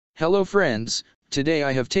Hello friends, today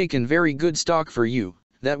I have taken very good stock for you,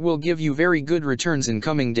 that will give you very good returns in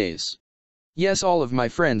coming days. Yes, all of my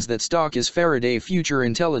friends, that stock is Faraday Future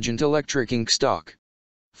Intelligent Electric Inc. stock.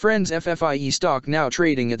 Friends, FFIE stock now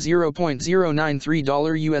trading at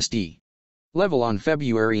 $0.093 USD. Level on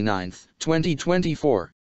February 9,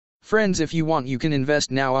 2024. Friends, if you want, you can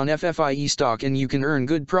invest now on FFIE stock and you can earn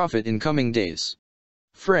good profit in coming days.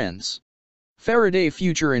 Friends, Faraday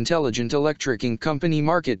Future Intelligent Electric Inc. company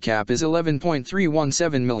market cap is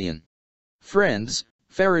 11.317 million. Friends,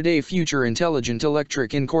 Faraday Future Intelligent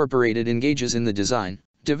Electric Incorporated engages in the design,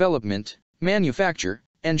 development, manufacture,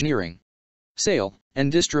 engineering, sale,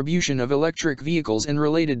 and distribution of electric vehicles and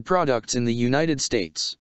related products in the United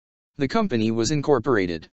States. The company was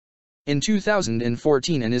incorporated in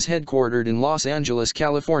 2014 and is headquartered in Los Angeles,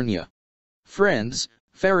 California. Friends,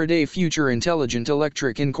 Faraday Future Intelligent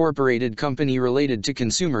Electric Incorporated company related to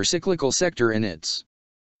consumer cyclical sector and it's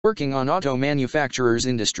working on auto manufacturers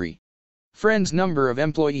industry. Friends, number of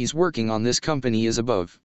employees working on this company is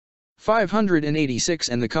above 586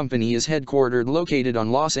 and the company is headquartered located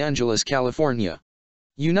on Los Angeles, California,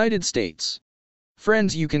 United States.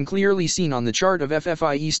 Friends, you can clearly seen on the chart of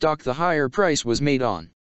FFIE stock the higher price was made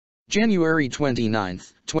on January 29,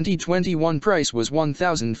 2021. Price was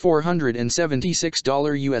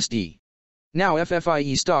 $1,476 USD. Now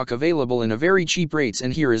FFIE stock available in a very cheap rates,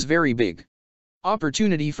 and here is very big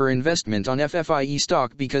opportunity for investment on FFIE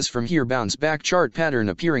stock because from here bounce back chart pattern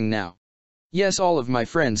appearing now. Yes, all of my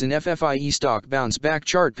friends, in FFIE stock bounce back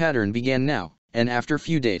chart pattern began now, and after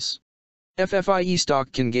few days FFIE stock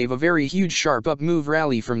can give a very huge sharp up move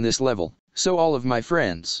rally from this level. So all of my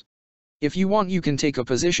friends, if you want, you can take a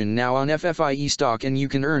position now on FFIE stock and you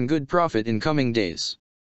can earn good profit in coming days.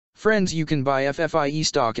 Friends, you can buy FFIE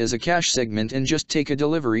stock as a cash segment and just take a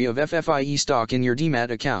delivery of FFIE stock in your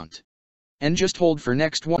demat account and just hold for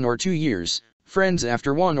next 1 or 2 years. Friends,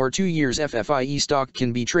 after 1 or 2 years FFIE stock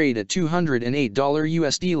can be traded at $208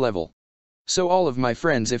 USD level. So all of my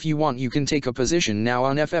friends, if you want, you can take a position now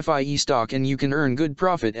on FFIE stock and you can earn good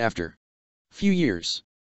profit after few years.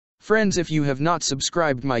 Friends, if you have not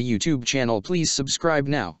subscribed my YouTube channel, please subscribe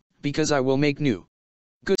now, because I will make new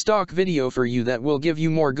good stock video for you that will give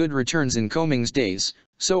you more good returns in coming days.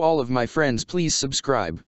 So all of my friends, please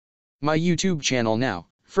subscribe my YouTube channel now.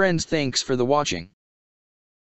 Friends, thanks for the watching.